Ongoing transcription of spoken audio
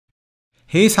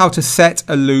Here's how to set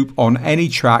a loop on any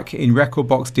track in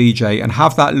Rekordbox DJ and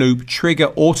have that loop trigger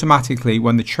automatically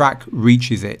when the track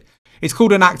reaches it. It's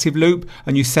called an active loop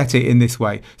and you set it in this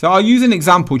way. So I'll use an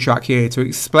example track here to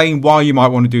explain why you might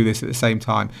want to do this at the same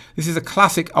time. This is a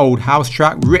classic old house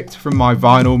track ripped from my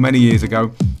vinyl many years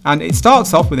ago, and it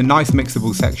starts off with a nice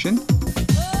mixable section.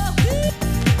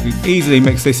 You can easily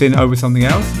mix this in over something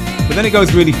else, but then it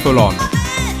goes really full on.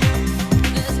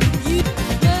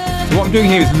 So what I'm doing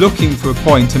here is looking for a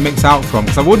point to mix out from,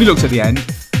 because I've already looked at the end,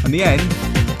 and the end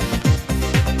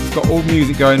has got all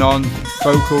music going on,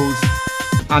 vocals,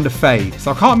 and a fade.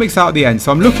 So I can't mix out at the end,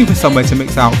 so I'm looking for somewhere to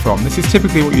mix out from. This is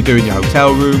typically what you do in your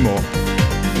hotel room or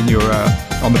in your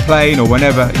on the plane or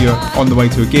whenever you're on the way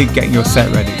to a gig getting your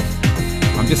set ready.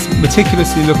 I'm just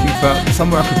meticulously looking for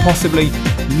somewhere I could possibly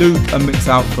loop and mix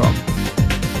out from.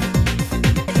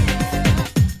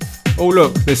 Oh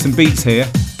look, there's some beats here.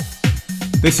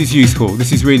 This is useful,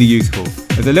 this is really useful.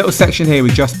 There's a little section here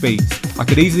with just beats. I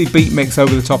could easily beat mix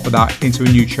over the top of that into a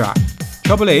new track.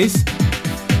 Trouble is,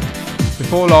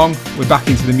 before long, we're back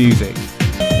into the music.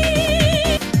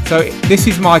 So this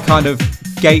is my kind of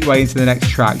gateway into the next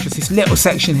track, just this little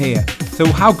section here.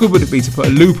 So how good would it be to put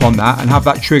a loop on that and have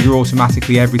that trigger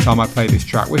automatically every time I play this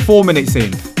track? We're 4 minutes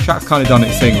in, the track's kind of done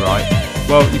its thing, right?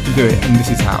 Well, you can do it, and this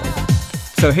is how.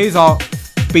 So here's our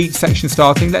beat section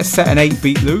starting. Let's set an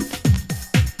 8-beat loop.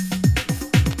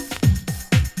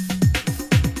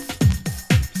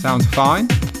 Sounds fine,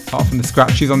 apart from the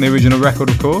scratches on the original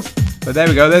record, of course. But there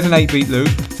we go, there's an 8-beat loop.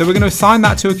 So we're going to assign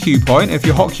that to a cue point. If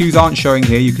your hot cues aren't showing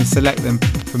here, you can select them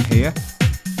from here.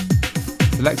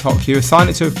 Select hot cue, assign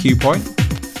it to a cue point.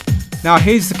 Now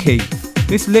here's the key.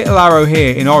 This little arrow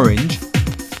here in orange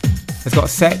has got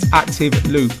set active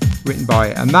loop written by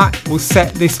it, and that will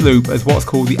set this loop as what's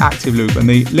called the active loop, and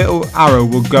the little arrow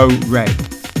will go red.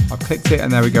 I've clicked it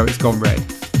and there we go, it's gone red.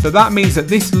 So that means that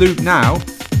this loop now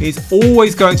is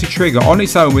always going to trigger on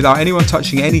its own without anyone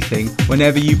touching anything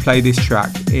whenever you play this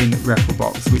track in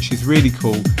Rekordbox, which is really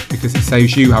cool because it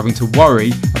saves you having to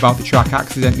worry about the track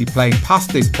accidentally playing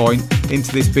past this point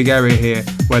into this big area here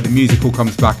where the music all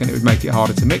comes back and it would make it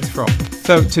harder to mix from.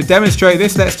 So to demonstrate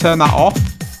this, let's turn that off.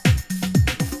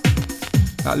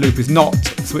 That loop is not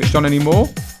switched on anymore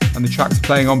and the track's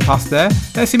playing on past there.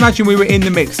 Let's imagine we were in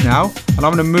the mix now, and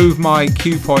I'm going to move my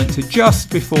cue point to just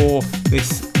before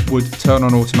this would turn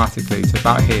on automatically, to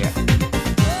about here.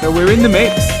 So we're in the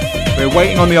mix, we're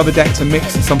waiting on the other deck to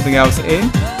mix something else in,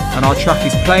 and our track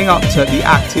is playing up to the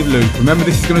active loop. Remember,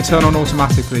 this is going to turn on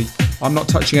automatically. I'm not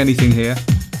touching anything here.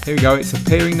 Here we go, it's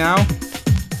appearing now.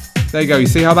 There you go, you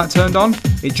see how that turned on?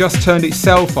 It just turned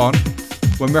itself on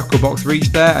when Rekordbox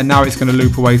reached there, and now it's going to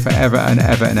loop away forever and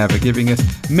ever and ever, giving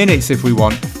us minutes if we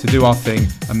want to do our thing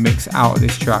and mix out of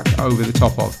this track over the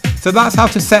top of. So that's how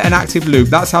to set an active loop.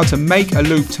 That's how to make a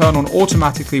loop turn on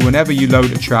automatically whenever you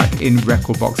load a track in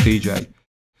Rekordbox DJ.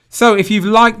 So if you've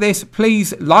liked this,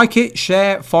 please like it,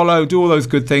 share, follow, do all those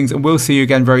good things, and we'll see you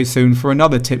again very soon for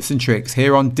another tips and tricks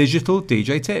here on Digital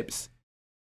DJ Tips.